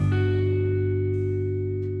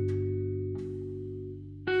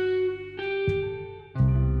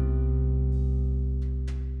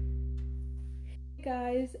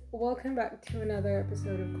welcome back to another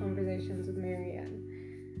episode of Conversations with Marianne.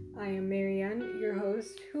 I am Marianne, your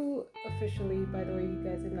host, who officially, by the way, you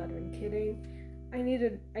guys have not been kidding, I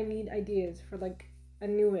need ideas for like a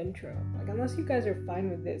new intro. Like, unless you guys are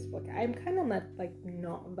fine with this, like I'm kind of not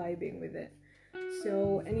vibing with it.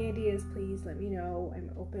 So any ideas, please let me know.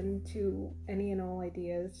 I'm open to any and all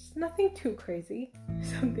ideas. Nothing too crazy,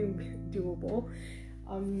 something doable.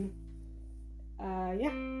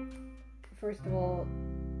 Yeah. First of all,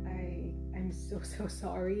 I'm so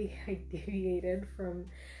sorry I deviated from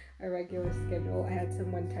a regular schedule. I had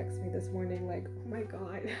someone text me this morning like, oh my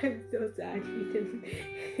god, I'm so sad you didn't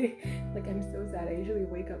like, I'm so sad. I usually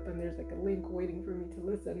wake up and there's like a link waiting for me to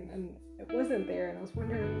listen, and it wasn't there, and I was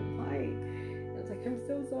wondering why. And I was like, I'm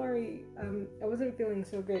so sorry. I wasn't feeling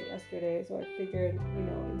so great yesterday, so I figured,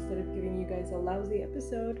 instead of giving you guys a lousy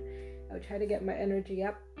episode, I would try to get my energy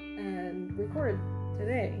up and record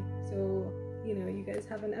today. So, you guys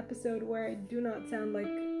have an episode where I do not sound like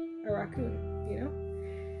a raccoon,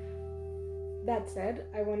 That said,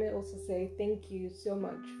 I want to also say thank you so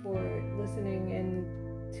much for listening in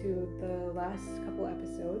to the last couple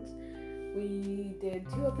episodes. We did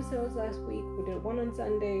 2 episodes last week. We did one on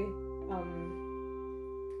Sunday.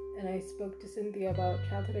 And I spoke to Cynthia about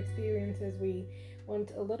childhood experiences. We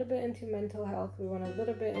went a little bit into mental health. We went a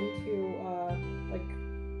little bit into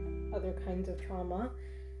other kinds of trauma,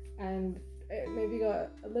 and it maybe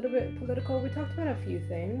got a little bit political. We talked about a few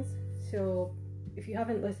things. So if you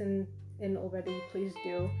haven't listened in already, please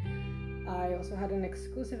do. I also had an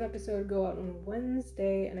exclusive episode go out on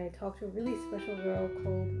Wednesday, and I talked to a really special girl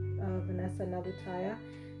called Vanessa Nabutaya,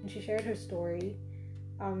 and she shared her story.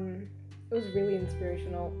 It was really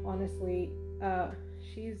inspirational, honestly.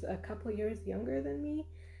 She's a couple years younger than me,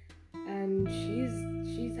 and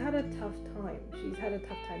she's had a tough time.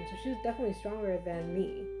 So she's definitely stronger than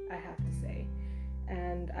me, I have to say.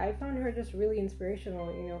 And I found her just really inspirational,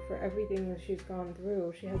 for everything that she's gone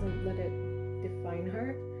through. She hasn't let it define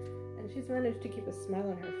her, and she's managed to keep a smile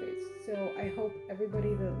on her face. So I hope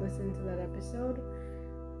everybody that listened to that episode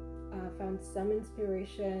found some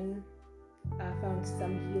inspiration, found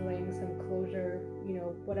some healing, some closure,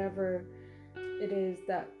 whatever it is,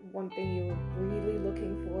 that one thing you were really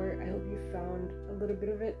looking for. I hope you found a little bit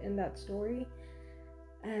of it in that story.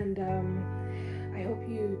 And I hope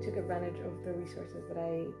you took advantage of the resources that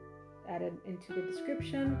I added into the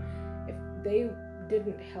description. If they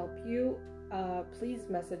didn't help you, please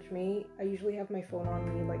message me. I usually have my phone on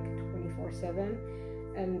me like 24/7,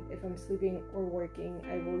 and if I'm sleeping or working,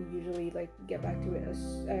 I will usually get back to it.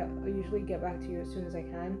 I usually get back to you as soon as I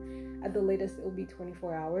can. At the latest, it will be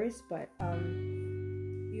 24 hours, but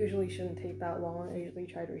usually shouldn't take that long. I usually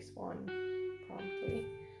try to respond promptly.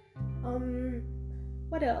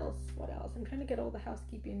 What else? I'm trying to get all the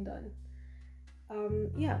housekeeping done.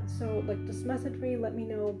 So just message me, let me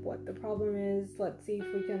know what the problem is. Let's see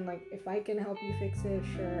if we can, if I can help you fix it,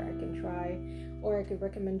 sure, I can try. Or I could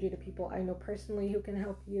recommend you to people I know personally who can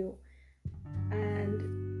help you.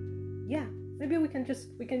 And yeah, maybe we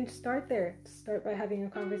can start there. Start by having a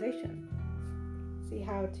conversation. See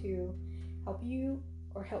how to help you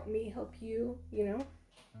or help me help you,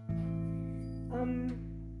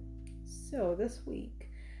 So this week,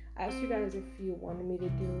 I asked you guys if you wanted me to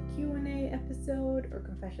do a Q&A episode or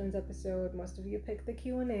confessions episode. Most of you picked the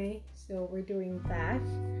Q&A, so we're doing that.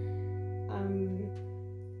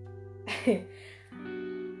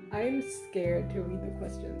 I'm scared to read the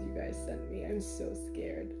questions you guys sent me. I'm so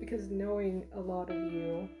scared, because knowing a lot of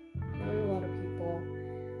people,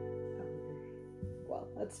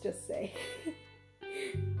 let's just say,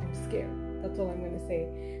 I'm scared. That's all I'm going to say.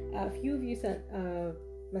 A few of you sent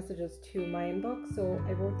messages to my inbox, so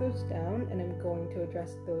I wrote those down, and I'm going to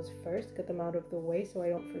address those first, get them out of the way so I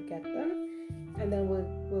don't forget them, and then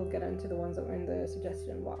we'll get into the ones that were in the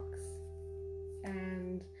suggestion box.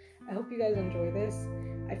 And I hope you guys enjoy this.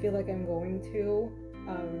 I feel like I'm going to,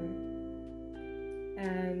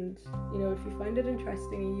 and if you find it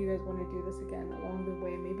interesting and you guys want to do this again along the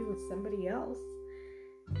way, maybe with somebody else,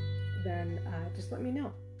 then just let me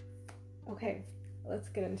know. Okay, let's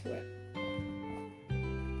get into it.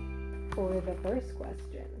 For the first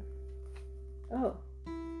question. Oh,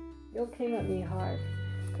 you came at me hard.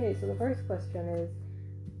 Okay, so the first question is,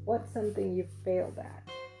 what's something you failed at?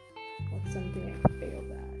 What's something I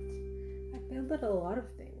failed at? I failed at a lot of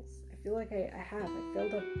things. I feel like I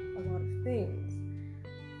failed at a lot of things.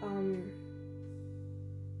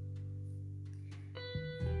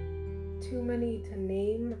 Too many to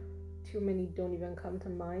name, too many don't even come to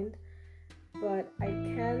mind. But I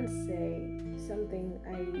can say something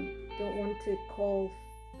I don't want to call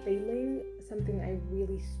failing, something I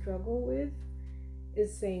really struggle with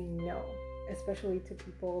is saying no, especially to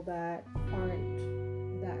people that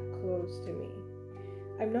aren't that close to me.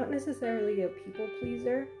 I'm not necessarily a people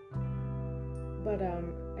pleaser, but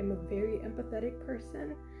I'm a very empathetic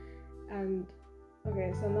person. And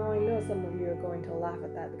okay, so now I know some of you are going to laugh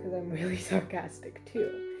at that because I'm really sarcastic too.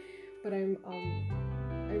 But I'm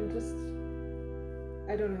just,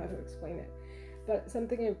 I don't know how to explain it. But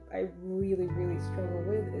something I really, really struggle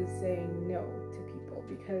with is saying no to people,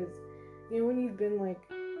 because, you know, when you've been like,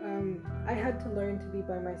 I had to learn to be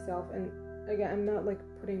by myself. And again, I'm not like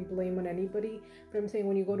putting blame on anybody, but I'm saying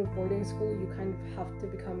when you go to boarding school, you kind of have to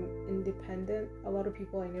become independent. A lot of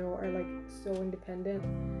people I know are like so independent,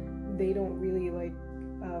 they don't really like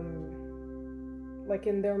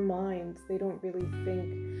in their minds, they don't really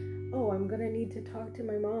think, oh, I'm gonna need to talk to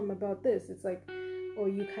my mom about this. It's like, or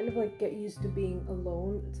you kind of like get used to being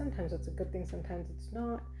alone. Sometimes that's a good thing, sometimes it's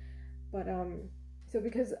not. But so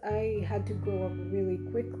because I had to grow up really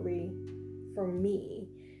quickly for me,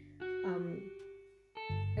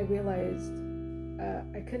 I realized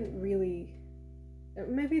I couldn't really,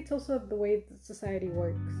 maybe it's also the way society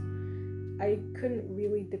works, I couldn't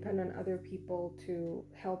really depend on other people to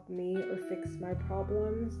help me or fix my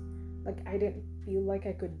problems. Like, I didn't feel like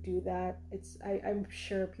I could do that. I'm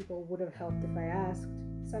sure people would have helped if I asked,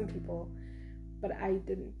 some people, but I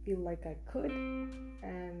didn't feel like I could,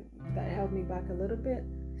 and that held me back a little bit.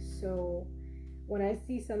 So when I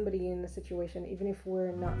see somebody in a situation, even if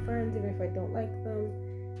we're not friends, even if I don't like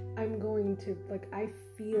them, I'm going to, like, I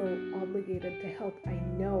feel obligated to help. I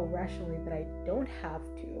know rationally that I don't have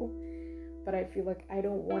to, but I feel like I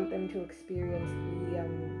don't want them to experience the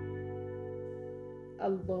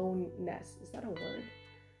aloneness. Is that a word?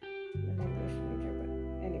 I'm an English major,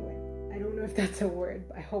 but anyway, I don't know if that's a word,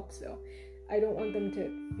 but I hope so. I don't want them to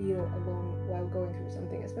feel alone while going through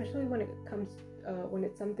something, especially when it comes when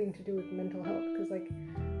it's something to do with mental health, because like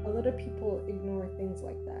a lot of people ignore things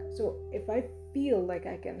like that. So if I feel like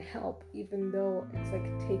I can help, even though it's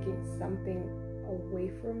like taking something away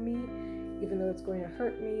from me, even though it's going to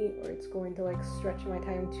hurt me, or it's going to like stretch my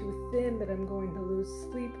time too thin that I'm going to lose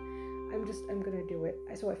sleep, I'm gonna do it.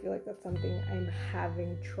 So I feel like that's something I'm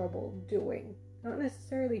having trouble doing. Not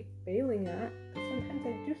necessarily failing at, but sometimes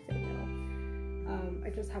I do say no. I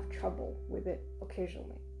just have trouble with it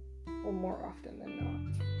occasionally, or more often than not.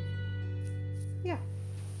 Yeah.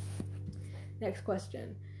 Next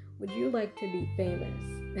question. Would you like to be famous?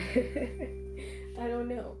 I don't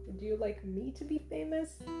know. Would you like me to be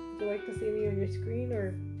famous? Would you like to see me on your screen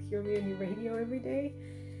or hear me on your radio every day?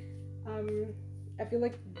 I feel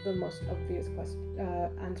like the most obvious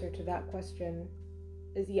answer to that question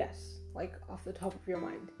is yes. Like, off the top of your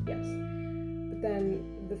mind, yes. But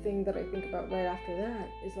then the thing that I think about right after that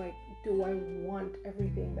is like, do I want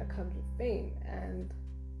everything that comes with fame? And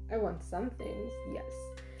I want some things, yes.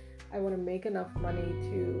 I want to make enough money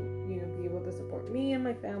to, you know, be able to support me and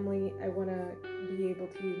my family. I want to be able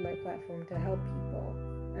to use my platform to help people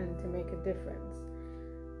and to make a difference.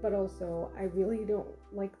 But also, I really don't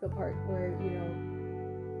like the part where, you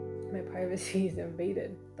know, my privacy is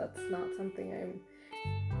invaded. That's not something I'm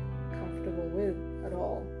comfortable with at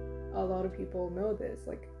all. A lot of people know this.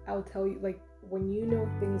 Like, I'll tell you, like, when you know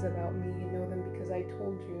things about me, you know them because I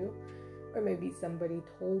told you, or maybe somebody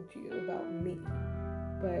told you about me.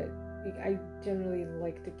 But I generally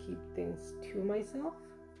like to keep things to myself.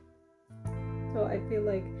 So I feel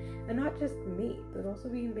like, and not just me, but also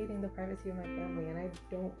be invading the privacy of my family. And I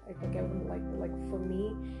wouldn't like that. Like, for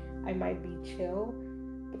me, I might be chill,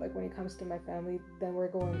 but like when it comes to my family, then we're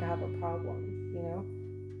going to have a problem, you know?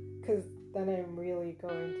 Because then I'm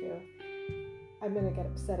going to get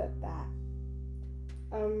upset at that.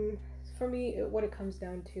 For me, what it comes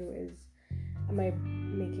down to is, am I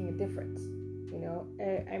making a difference? You know,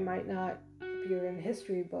 I might not appear in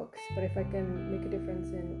history books, but if I can make a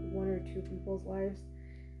difference in one or two people's lives,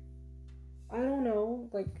 I don't know,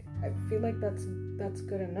 like, I feel like that's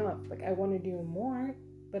good enough. Like, I want to do more,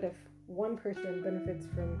 but if one person benefits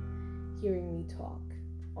from hearing me talk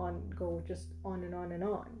go just on and on and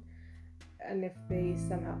on, and if they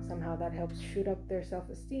somehow that helps shoot up their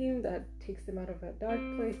self-esteem, that takes them out of a dark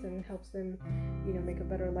place and helps them, you know, make a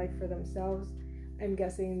better life for themselves, I'm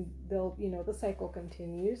guessing they'll, you know, the cycle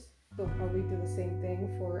continues. They'll probably do the same thing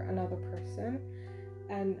for another person.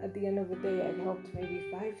 And at the end of the day, I've helped maybe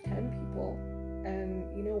 5-10 people.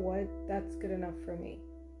 And you know what? That's good enough for me.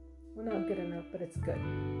 Well, not good enough, but it's good.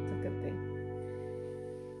 It's a good thing.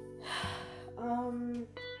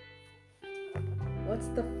 What's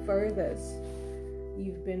the furthest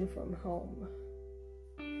you've been from home?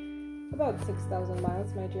 About 6,000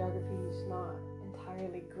 miles. My geography is not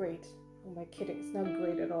entirely great. Oh, am I kidding? It's not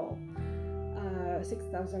great at all.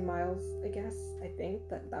 6,000 miles, I guess. I think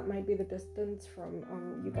that might be the distance from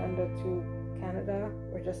Uganda to Canada,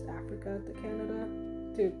 or just Africa to Canada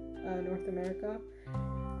to North America.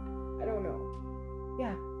 I don't know.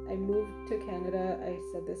 Yeah, I moved to Canada. I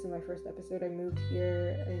said this in my first episode. I moved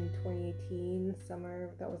here in 2018, summer.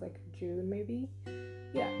 That was like June, maybe.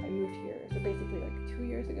 Yeah, I moved here. So basically like 2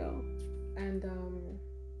 years ago. And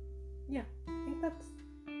yeah, I think that's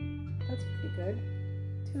pretty good.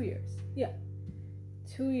 2 years. Yeah.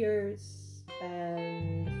 2 years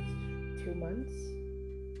and 2 months,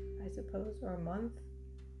 I suppose, or a month.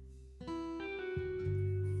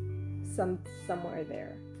 Somewhere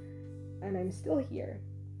there. And I'm still here.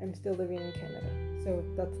 I'm still living in Canada. So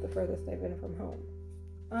that's the furthest I've been from home.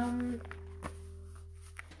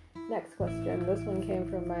 Next question. This one came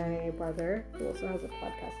from my brother, who also has a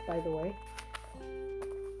podcast, by the way.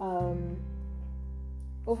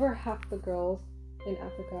 Over half the girls in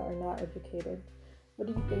Africa are not educated. What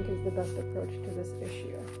do you think is the best approach to this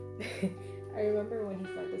issue? I remember when he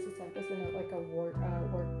sent this in a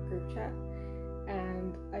work group chat,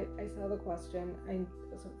 and I saw the question. I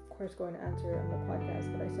was of course going to answer it on the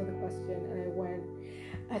podcast, but I saw the question and I went,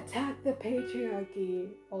 "Attack the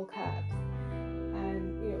patriarchy," all caps.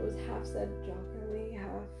 And it was half said jokingly,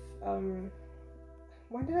 half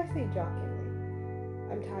why did I say jokingly?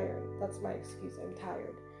 I'm tired. That's my excuse. I'm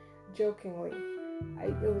tired. Jokingly.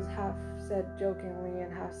 It was half said jokingly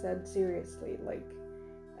and half said seriously. Like,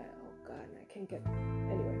 oh god, I can't get.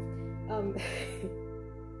 Anyway,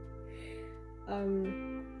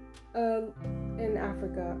 in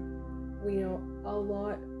Africa, we know a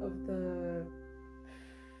lot of the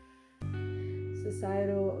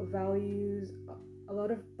societal values, a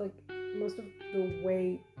lot of most of the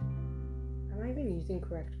way. Am I even using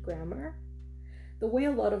correct grammar? The way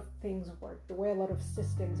a lot of things work, the way a lot of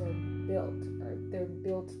systems are built, they're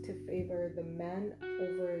built to favor the man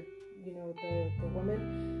over, the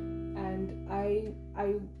woman. And I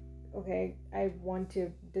want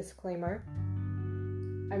to disclaimer.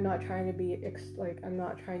 I'm not trying to be I'm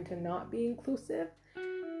not trying to not be inclusive.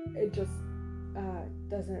 It just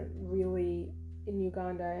doesn't really, in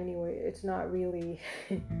Uganda anyway, it's not really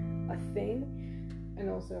a thing. And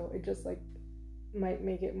also it just might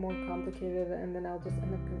make it more complicated, and then I'll just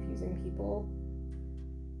end up confusing people.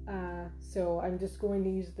 So I'm just going to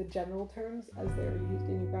use the general terms as they're used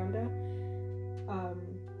in Uganda.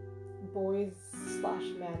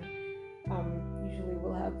 Boys/men usually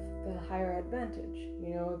will have the higher advantage.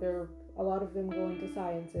 A lot of them go into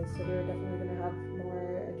sciences, so they're definitely going to have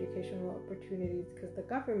more educational opportunities because the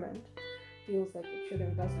government feels like it should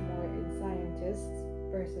invest more in scientists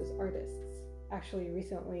versus artists. Actually,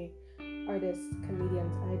 recently, artists,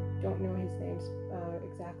 comedians, I don't know his names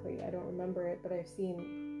exactly, I don't remember it, but I've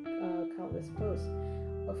seen countless posts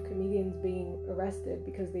of comedians being arrested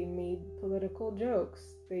because they made political jokes.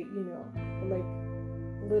 They,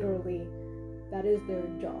 literally, that is their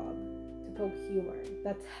job, to poke humor.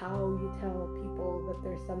 That's how you tell people that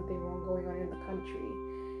there's something wrong going on in the country,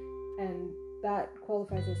 and that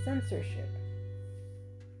qualifies as censorship.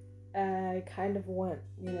 I kind of went,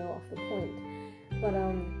 off the point, but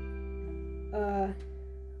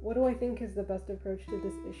what do I think is the best approach to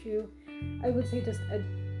this issue? I would say just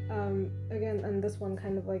again, and this one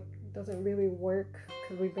kind of doesn't really work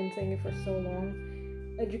because we've been saying it for so long.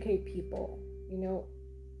 Educate people.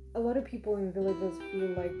 A lot of people in villages feel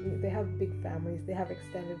like they have big families, they have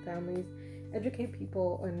extended families. Educate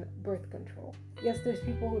people on birth control. Yes, there's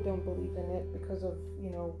people who don't believe in it because of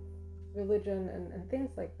religion and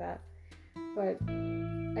things like that, but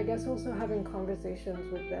I guess also having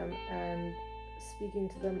conversations with them and speaking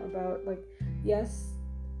to them about yes,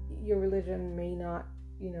 your religion may not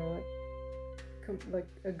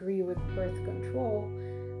agree with birth control,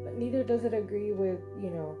 but neither does it agree with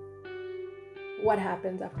what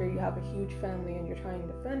happens after you have a huge family and you're trying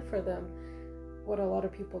to fend for them. What a lot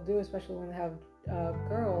of people do, especially when they have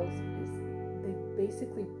girls, is they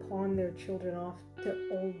basically pawn their children off to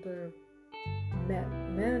older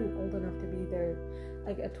men old enough to be there.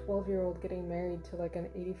 A 12-year-old getting married to an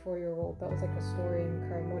 84-year-old. That was a story in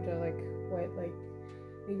Karamoja,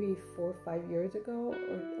 maybe 4 or 5 years ago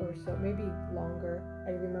or so, maybe longer.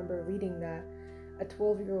 I remember reading that a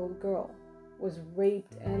 12-year-old girl was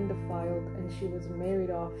raped and defiled, and she was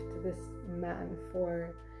married off to this man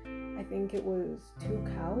for, I think it was 2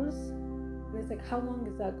 cows. And it's how long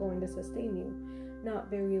is that going to sustain you? Not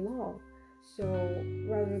very long. So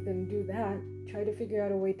rather than do that, try to figure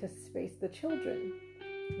out a way to space the children,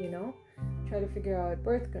 try to figure out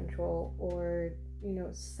birth control or,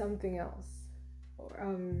 something else, or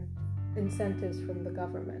incentives from the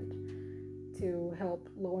government. to help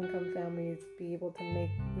low-income families be able to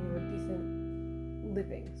make, a decent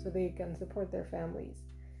living so they can support their families.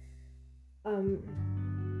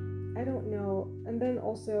 I don't know. And then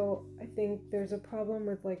also, I think there's a problem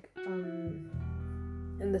with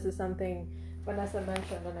and this is something Vanessa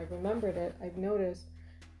mentioned and I remembered it, I've noticed,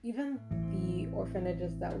 even the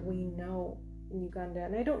orphanages that we know in Uganda,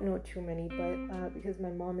 and I don't know too many, but because my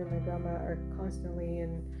mom and my grandma are constantly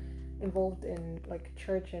involved in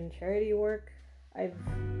church and charity work, I've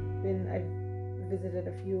visited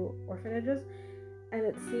a few orphanages, and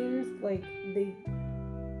it seems like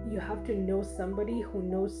you have to know somebody who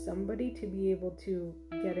knows somebody to be able to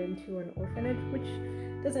get into an orphanage, which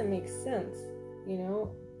doesn't make sense.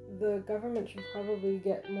 The government should probably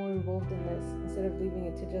get more involved in this instead of leaving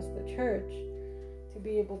it to just the church to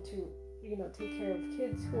be able to, take care of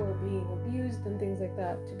kids who are being abused and things like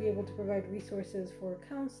that, to be able to provide resources for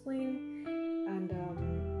counseling and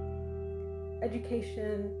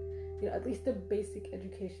education, at least a basic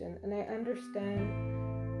education. And I understand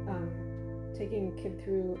taking a kid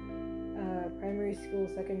through primary school,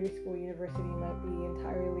 secondary school, university might be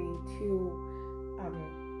entirely too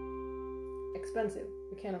expensive.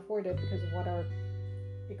 We can't afford it because of what our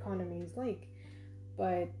economy is like.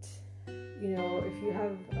 But if you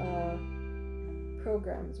have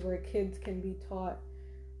programs where kids can be taught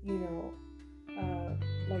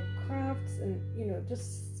crafts and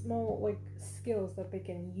just small skills that they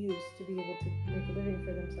can use to be able to make a living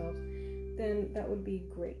for themselves, then that would be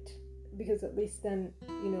great, because at least then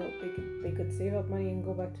they could save up money and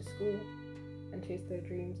go back to school and chase their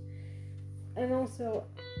dreams. And also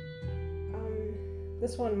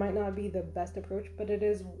this one might not be the best approach, but it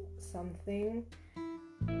is something.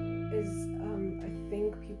 I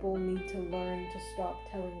think people need to learn to stop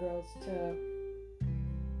telling girls to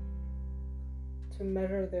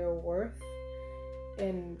measure their worth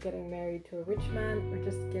in getting married to a rich man or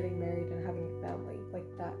just getting married and having a family.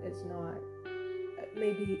 That is not,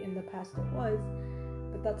 maybe in the past it was,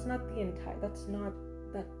 but that's not the entire, that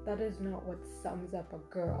is not what sums up a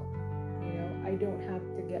girl. I don't have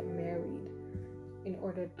to get married in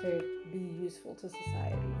order to be useful to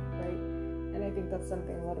society, right? And I think that's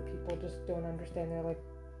something a lot of people just don't understand. They're like,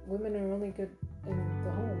 women are only good in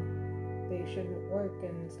the home, they shouldn't work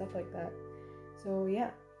and stuff like that. So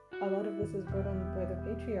yeah, a lot of this is brought on by the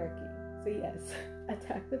patriarchy. So yes,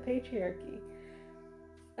 attack the patriarchy.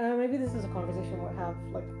 Maybe this is a conversation we'll have,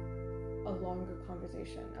 a longer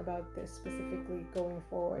conversation about this specifically going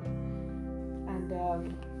forward. And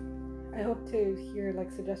I hope to hear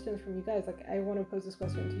suggestions from you guys. I want to pose this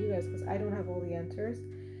question to you guys because I don't have all the answers,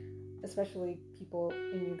 especially people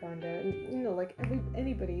in Uganda. And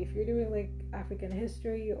anybody, if you're doing African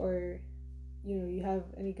history or you have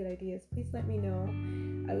any good ideas, please let me know.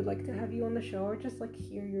 I would like to have you on the show, or just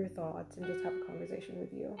hear your thoughts and just have a conversation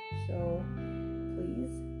with you. So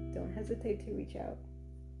please don't hesitate to reach out.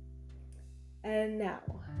 And now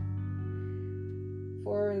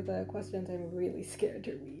for the questions I'm really scared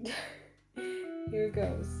to read. Here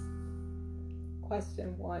goes.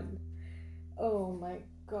 Question 1. Oh my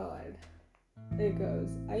god. It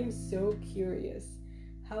goes, I'm so curious.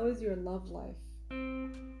 How is your love life?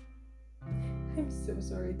 I'm so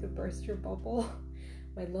sorry to burst your bubble.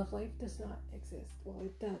 My love life does not exist. Well,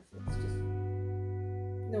 it does. It's just...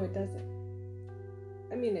 No, it doesn't.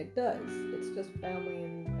 I mean, it does. It's just family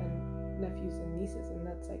and nephews and nieces, and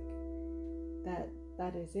that's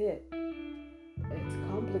that is it. It's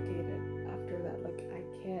complicated after that. I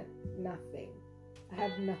can't, nothing. I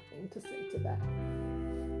have nothing to say to that.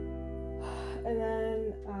 And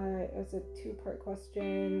then it was a 2-part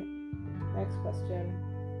question. Next question.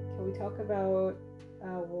 Can we talk about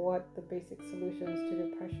what the basic solutions to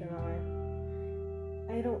depression are?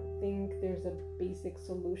 I don't think there's a basic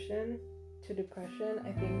solution to depression.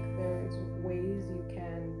 I think there's ways you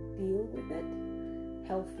can deal with it,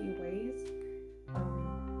 healthy ways.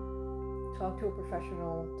 Talk to a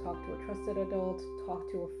professional, talk to a trusted adult, talk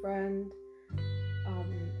to a friend,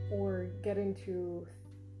 or get into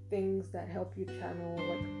things that help you channel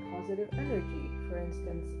positive energy. For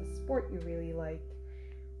instance, a sport you really like,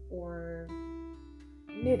 or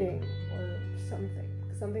knitting, or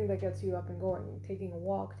something that gets you up and going, taking a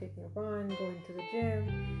walk, taking a run, going to the gym,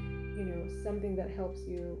 something that helps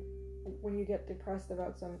you when you get depressed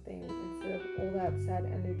about something, instead of all that sad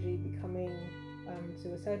energy becoming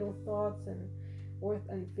suicidal thoughts and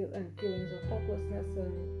feelings of hopelessness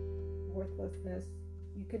and worthlessness.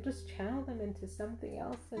 You could just channel them into something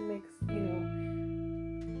else and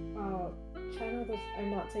channel those.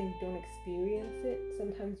 I'm not saying don't experience it.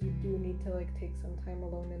 Sometimes you do need to like take some time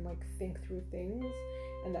alone and like think through things,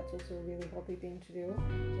 and that's also a really healthy thing to do.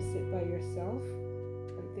 Just sit by yourself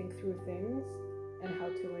and think through things and how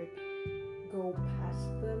to like go past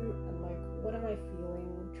them and like, what am I feeling?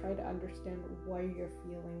 Try to understand why you're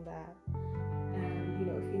feeling that. And you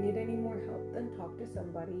know, if you need any more help, then talk to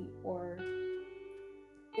somebody. Or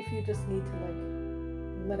if you just need to like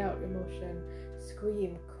let out emotion,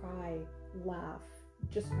 scream, cry, laugh,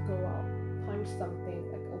 just go out, punch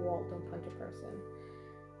something like a wall. Don't punch a person.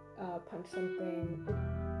 Punch something.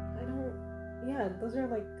 Those are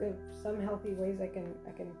like some healthy ways I can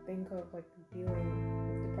think of like dealing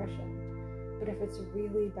with depression. But if it's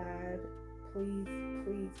really bad,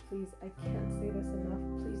 please, I can't say this enough,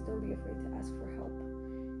 please don't be afraid to ask for help.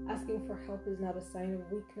 Asking for help is not a sign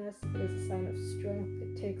of weakness, it is a sign of strength.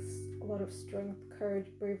 It takes a lot of strength,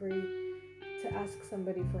 courage, bravery to ask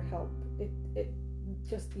somebody for help. It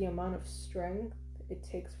just the amount of strength it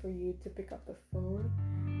takes for you to pick up the phone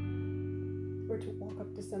or to walk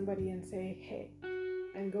up to somebody and say, hey,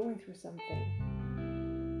 I'm going through something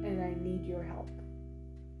and I need your help.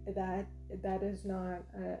 That is not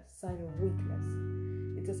a sign of weakness.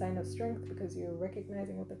 It's a sign of strength, because you're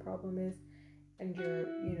recognizing what the problem is and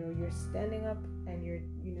you're standing up and you're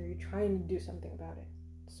trying to do something about it.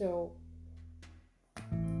 So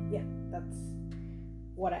yeah, that's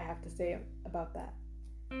what I have to say about that.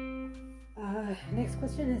 Next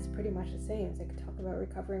question is pretty much the same. It's like, talk about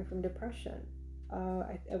recovering from depression.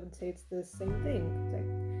 I would say it's the same thing. It's like,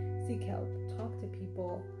 seek help, talk to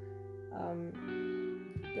people.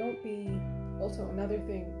 Don't be, also another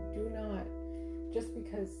thing, do not, just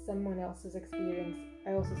because someone else's experience,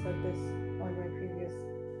 I also said this on my previous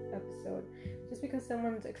episode, just because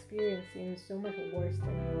someone's experience seems so much worse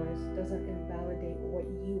than yours doesn't invalidate what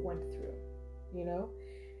you went through, you know?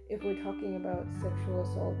 If we're talking about sexual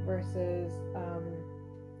assault versus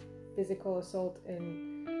physical assault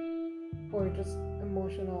or just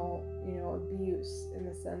emotional, abuse in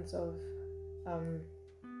the sense of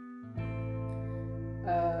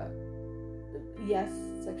yes,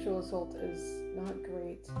 sexual assault is not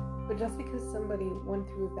great, but just because somebody went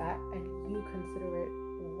through that and you consider it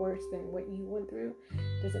worse than what you went through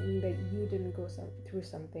doesn't mean that you didn't go through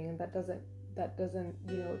something, and that doesn't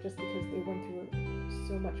just because they went through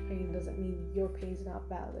so much pain doesn't mean your pain is not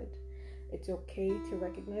valid. It's okay to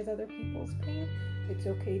recognize other people's pain. It's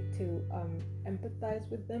okay to empathize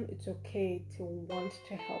with them. It's okay to want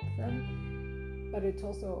to help them, but it's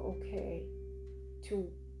also okay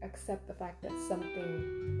to accept the fact that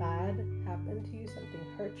something bad happened to you, something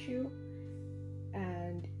hurt you,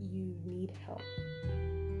 and you need help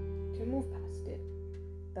to move past it.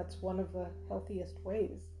 That's one of the healthiest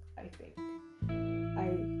ways, I think. I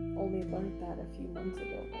only learned that a few months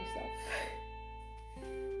ago myself.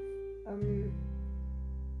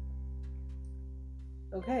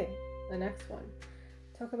 Okay, the next one.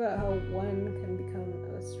 Talk about how one can become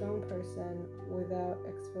a strong person without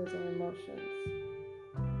exposing emotions.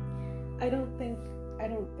 I don't think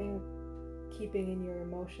keeping in your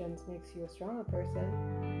emotions makes you a stronger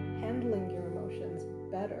person. Handling your emotions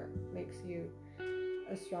better makes you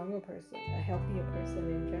a stronger person, a healthier person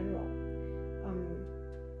in general.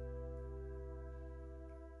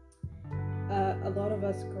 A lot of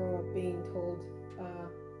us grow up being told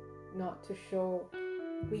not to show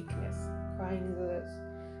weakness.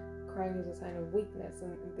 Crying is a sign of weakness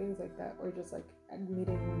and things like that, or just like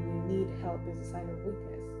admitting when you need help is a sign of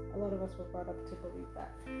weakness. A lot of us were brought up to believe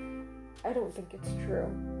that. I don't think it's true.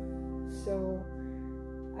 So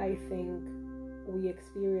I think we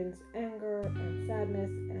experience anger and sadness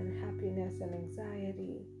and happiness and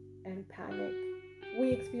anxiety and panic.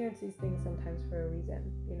 We experience these things sometimes for a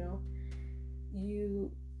reason,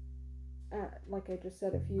 You, like I just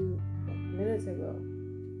said a few minutes ago,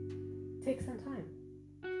 take some time.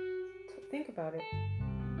 Think about it.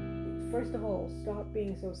 First of all, stop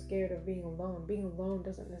being so scared of being alone. Being alone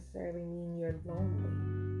doesn't necessarily mean you're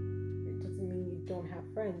lonely. It doesn't mean you don't have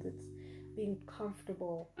friends. It's being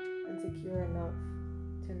comfortable and secure enough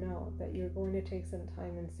to know that you're going to take some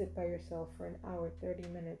time and sit by yourself for an hour, 30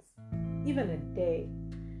 minutes, even a day.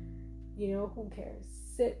 Who cares?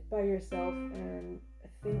 Sit by yourself and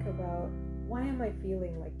think about, why am I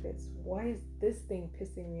feeling like this? Why is this thing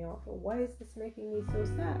pissing me off? Or why is this making me so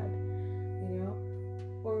sad?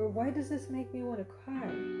 Or why does this make me want to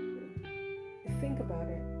cry? Think about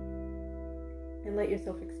it and let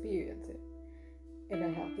yourself experience it in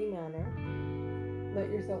a healthy manner. Let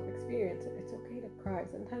yourself experience it. It's okay to cry.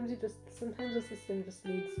 Sometimes the system just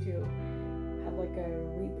needs to have like a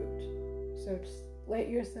reboot. So just let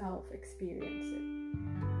yourself experience it.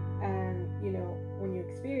 And when you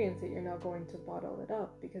experience it, you're not going to bottle it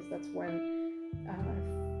up, because that's when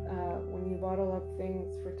you bottle up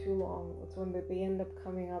things for too long, it's when they end up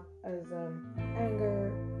coming up as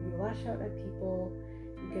anger. You lash out at people,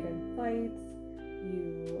 you get in fights,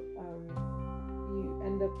 you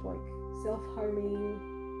end up like self-harming,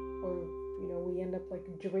 or we end up like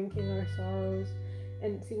drinking our sorrows.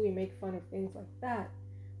 And see, we make fun of things like that,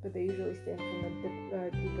 but they usually stem from a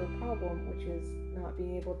deeper problem, which is not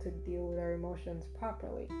being able to deal with our emotions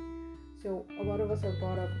properly. So a lot of us are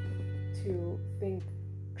brought up to think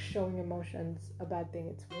showing emotions a bad thing.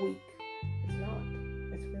 It's weak. It's not.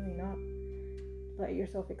 It's really not. Let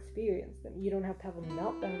yourself experience them. You don't have to have a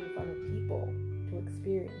meltdown in front of people to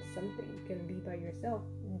experience something. You can be by yourself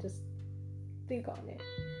and just think on it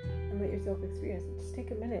and let yourself experience it. Just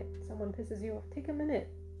take a minute. Someone pisses you off, take a minute.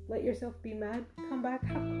 Let yourself be mad, come back,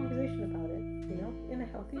 have a conversation about it, in a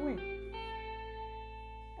healthy way.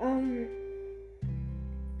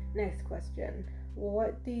 Next question.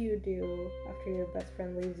 What do you do after your best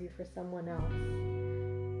friend leaves you for someone else?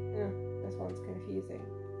 This one's confusing.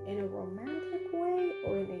 In a romantic way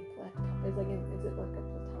or in a platonic? Is it like a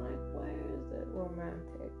platonic way, or is it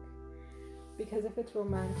romantic? Because if it's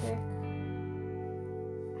romantic,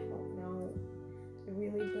 I don't know. I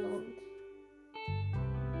really don't.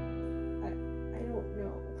 I don't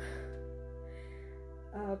know.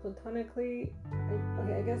 Platonically,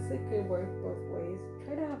 okay, I guess it could work both ways.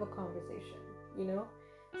 Try to have a conversation.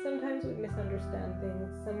 Sometimes we misunderstand things.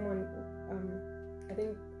 I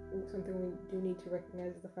think something we do need to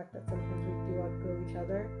recognize is the fact that sometimes we do outgrow each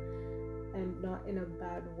other, and not in a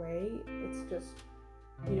bad way. It's just,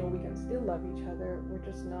 we can still love each other. We're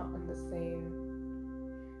just not on the same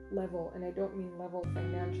level, and I don't mean level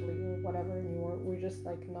financially or whatever anymore. We're just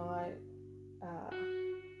like not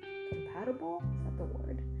compatible. Is that the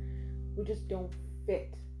word? We just don't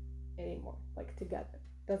fit anymore, like together.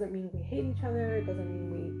 Doesn't mean we hate each other. It doesn't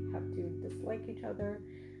mean we have to dislike each other.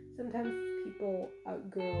 Sometimes people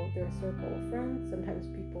outgrow their circle of friends. Sometimes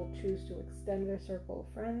people choose to extend their circle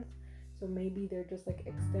of friends. So maybe they're just like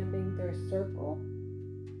extending their circle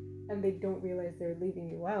and they don't realize they're leaving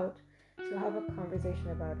you out. So have a conversation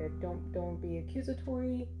about it. Don't be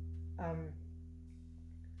accusatory.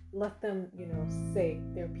 Let them, say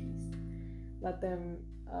their piece. Let them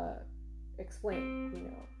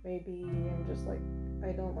explain, maybe I'm just like,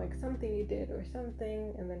 I don't like something you did or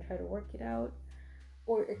something, and then try to work it out.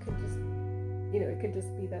 Or it could just, it could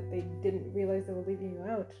just be that they didn't realize they were leaving you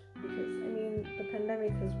out, because the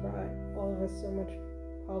pandemic has brought all of us so much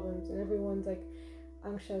problems, and everyone's like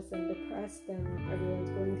anxious and depressed, and everyone's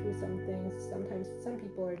going through some things. Sometimes some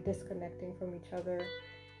people are disconnecting from each other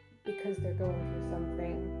because they're going through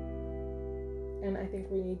something, and I think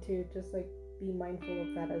we need to just like be mindful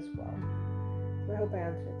of that as well. So I hope I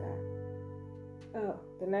answered that. Oh,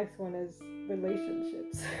 the next one is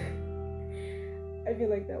relationships. I feel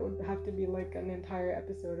like that would have to be like an entire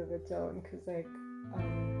episode of its own, because like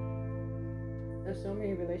there's so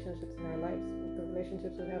many relationships in our lives. The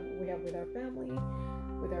relationships we have with our family,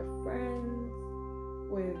 with our friends,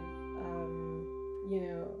 with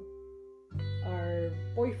our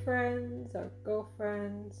boyfriends, our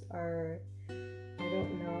girlfriends, our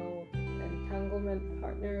entanglement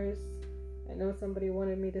partners. I know somebody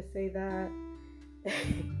wanted me to say that.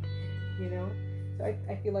 So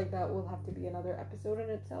I feel like that will have to be another episode in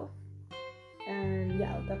itself. And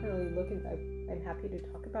yeah, I'll definitely I'm happy to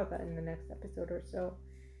talk about that in the next episode or so.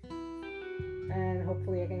 And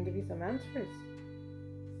hopefully I can give you some answers.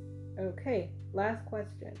 Okay, last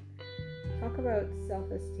question. Talk about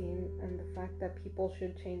self-esteem and the fact that people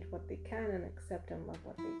should change what they can and accept and love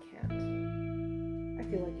what they can't. I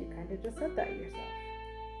feel like you kind of just said that yourself.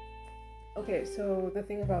 Okay, so the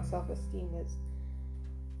thing about self-esteem is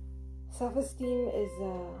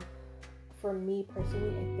for me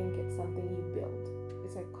personally, I think it's something you build.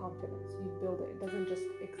 It's like confidence. You build it. It doesn't just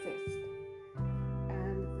exist.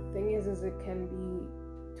 And the thing is it can be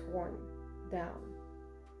torn down.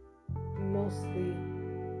 Mostly,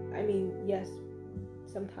 yes,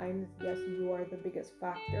 sometimes, yes, you are the biggest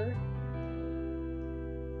factor.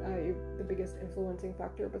 You're the biggest influencing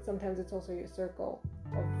factor, but sometimes it's also your circle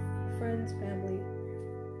of friends, family.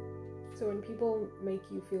 So when people make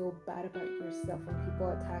you feel bad about yourself, when people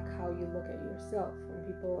attack how you look at yourself, when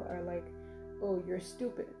people are like, oh, you're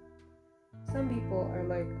stupid. Some people are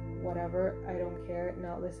like, whatever, I don't care,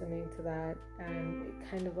 not listening to that, and it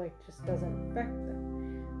kind of like just doesn't affect them.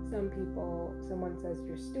 Someone says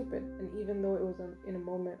you're stupid, and even though it was in a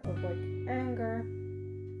moment of like anger,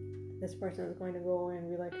 this person is going to go and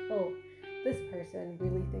be like, oh, this person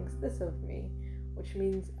really thinks this of me, which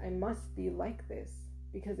means I must be like this.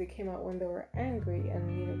 because it came out when they were angry.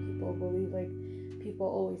 And people believe like people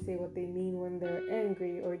always say what they mean when they're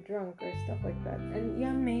angry or drunk or stuff like that. And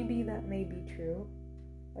yeah, maybe that may be true,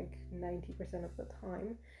 like 90% of the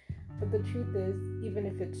time. But the truth is, even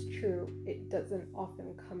if it's true, it doesn't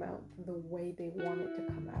often come out the way they want it to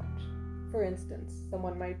come out. For instance,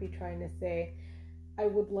 someone might be trying to say, I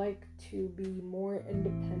would like to be more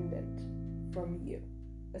independent from you,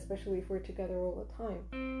 especially if we're together all the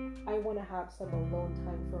time. I want to have some alone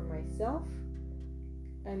time for myself.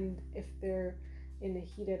 And if they're in a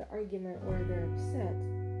heated argument or they're upset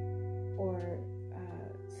or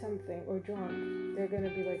something or drunk, they're going to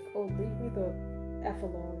be like, oh, leave me the F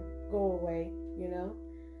alone, go away,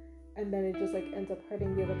 and then it just like ends up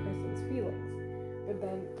hurting the other person's feelings. But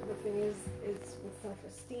then the thing is with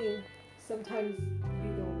self-esteem, sometimes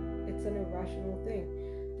it's an irrational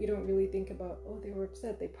thing. You don't really think about, oh, they were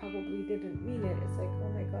upset, they probably didn't mean it. It's like, oh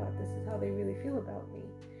my god, this is how they really feel about me.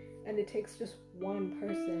 And it takes just one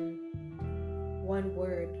person, one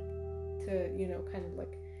word to kind of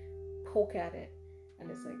like poke at it. And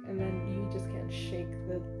it's like, and then you just can't shake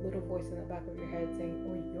the little voice in the back of your head saying,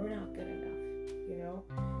 oh, you're not good enough,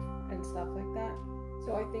 and stuff like that.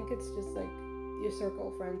 So I think it's just like your circle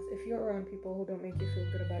of friends. If you're around people who don't make you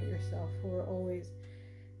feel good about yourself, who are always,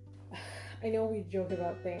 I know we joke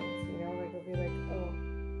about things, like we'll be like, oh,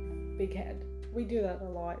 big head. We do that a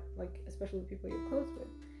lot, like especially with people you're close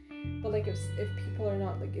with. But like if people are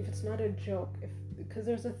not, like if it's not a joke, because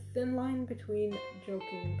there's a thin line between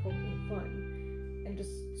joking and poking fun and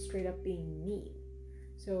just straight up being mean.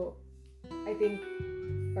 So I think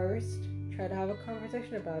first try to have a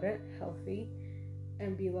conversation about it, healthy,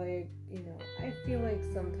 and be like, I feel like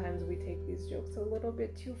sometimes we take these jokes a little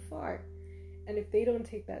bit too far. And if they don't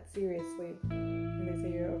take that seriously and they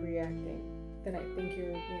say you're overreacting, then I think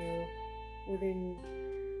you're within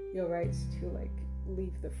your rights to like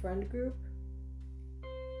leave the friend group,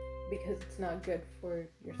 because it's not good for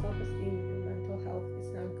your self-esteem, your mental health.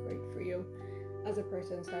 It's not great for you as a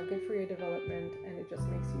person. It's not good for your development, and it just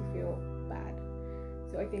makes you feel bad.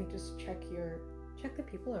 So I think just check the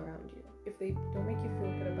people around you. If they don't make you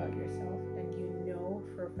feel good about yourself, and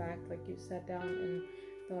for a fact, like you sat down and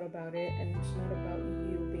thought about it, and it's not about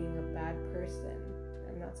you being a bad person.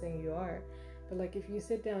 I'm not saying you are, but like if you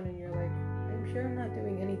sit down and you're like, I'm sure I'm not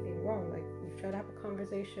doing anything wrong, like you've tried to have a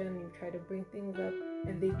conversation, you've tried to bring things up,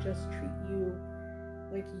 and they just treat you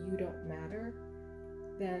like you don't matter,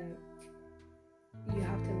 then you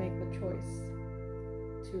have to make the choice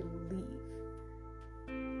to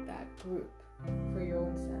leave that group for your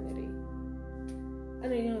own sanity.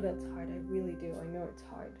 And I know that's hard, I really do. I know it's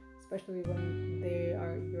hard, especially when they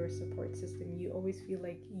are your support system. You always feel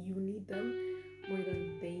like you need them more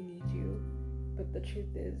than they need you. But the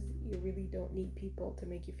truth is, you really don't need people to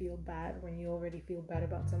make you feel bad when you already feel bad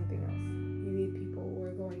about something else. You need people who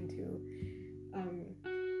are going to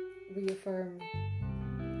reaffirm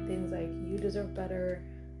things like you deserve better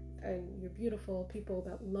and you're beautiful, people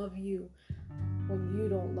that love you when you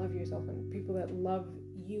don't love yourself, and people that love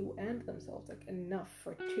you and themselves, like enough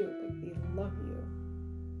for two, like they love you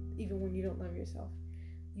even when you don't love yourself.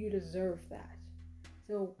 You deserve that.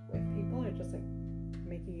 So if people are just like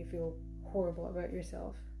making you feel horrible about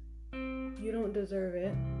yourself, you don't deserve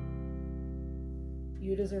it.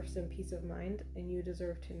 You deserve some peace of mind, and you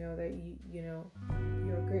deserve to know that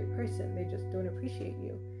you're a great person. They just don't appreciate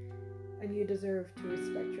you. And you deserve to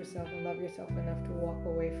respect yourself and love yourself enough to walk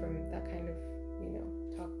away from that kind of,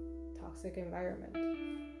 toxic environment.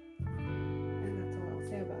 And that's all I'll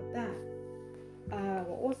say about that.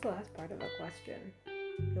 What was the last part of the question? I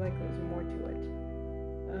feel like there's more to it.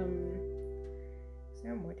 Is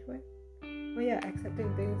there more to it? Well, yeah,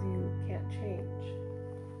 accepting things you can't change.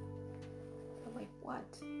 But like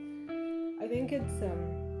what? I think it's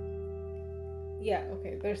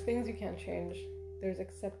there's things you can't change. There's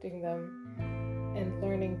accepting them and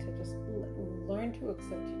learning to just learn to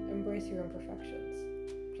embrace your imperfections.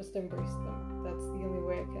 Just embrace them. That's the only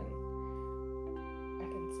way I can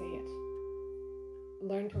say it.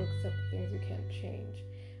 Learn to accept things you can't change,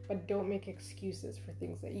 but don't make excuses for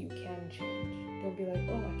things that you can change. Don't be like,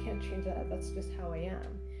 oh, I can't change that. That's just how I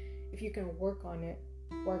am. If you can work on it,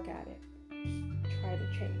 work at it. Just try to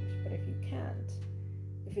change. But if you can't,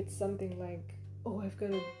 if it's something like, oh, I've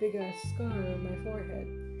got a big ass scar on my forehead,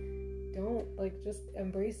 just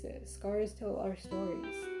embrace it. Scars tell our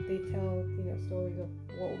stories. They tell, stories of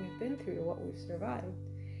what we've been through, what we've survived.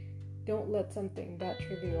 Don't let something that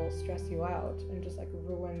trivial stress you out and just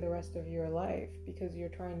ruin the rest of your life because you're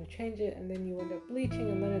trying to change it, and then you end up bleaching,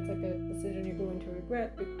 and then it's like a decision you're going to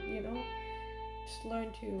regret. But just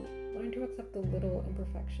learn to accept the little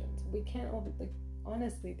imperfections. We can't all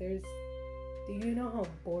honestly, do you know how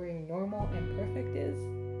boring normal and perfect is?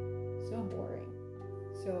 So boring.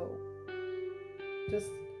 So just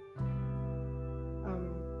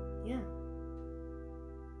yeah,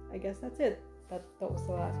 I guess that's it. That was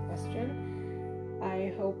the last question.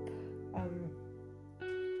 I hope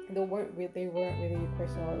they weren't really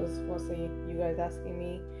personal. It was mostly you guys asking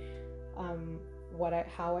me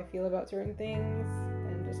how I feel about certain things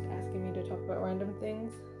and just asking me to talk about random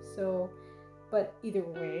things. So, but either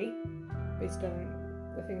way, based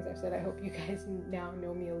on the things I've said, I hope you guys now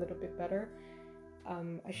know me a little bit better.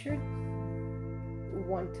 I sure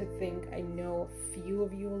want to think I know a few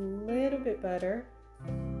of you a little bit better,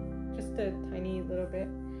 just a tiny little bit.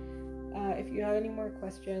 If you have any more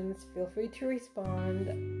questions, feel free to respond.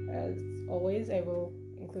 As always, I will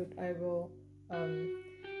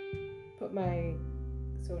put my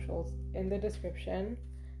socials in the description.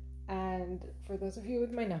 And for those of you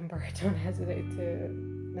with my number, don't hesitate to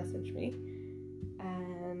message me.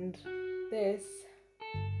 And this,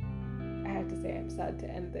 I have to say, I'm sad to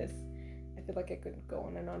end this. I feel like I could go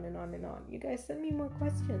on and on and on and on. You guys send me more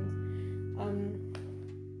questions.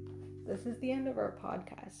 This is the end of our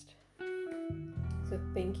podcast. So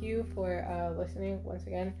thank you for listening once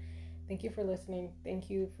again. Thank you for listening. Thank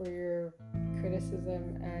you for your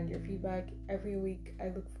criticism and your feedback every week. I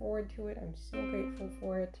look forward to it. I'm so grateful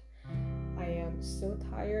for it. I am so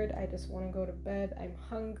tired. I just want to go to bed. I'm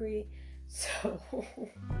hungry. So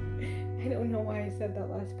I don't know why I said that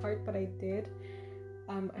last part, but I did.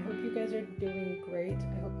 I hope you guys are doing great.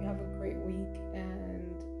 I hope you have a great week,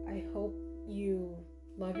 and I hope you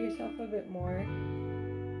love yourself a bit more.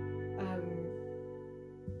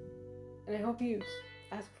 And I hope you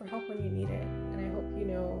ask for help when you need it. And I hope you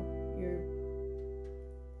know you're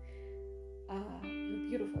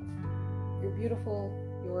beautiful. You're beautiful.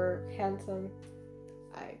 You're handsome.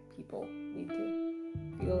 People need to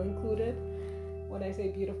feel included. When I say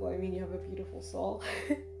beautiful, I mean you have a beautiful soul.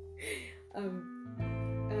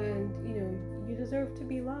 And you deserve to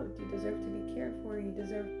be loved. You deserve to be cared for. You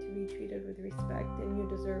deserve to be treated with respect, and you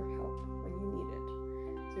deserve help when you need it.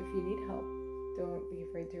 So if you need help, don't be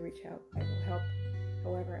afraid to reach out. I will help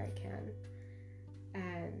however I can.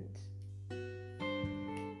 And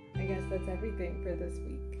I guess that's everything for this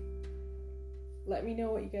week. Let me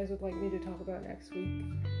know what you guys would like me to talk about next week.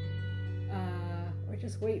 Or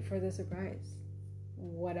just wait for the surprise.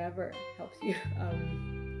 Whatever helps you.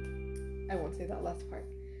 I won't say that last part.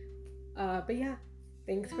 But yeah,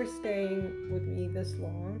 thanks for staying with me this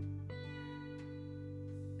long.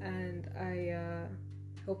 And I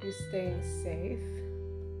hope you're staying safe.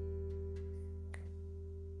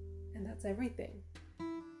 And that's everything.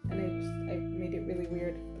 And I made it really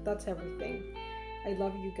weird, but that's everything. I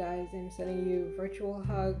love you guys. I'm sending you virtual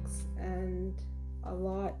hugs and a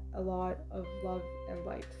lot of love and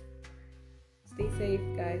light. Stay safe,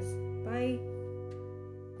 guys. Bye.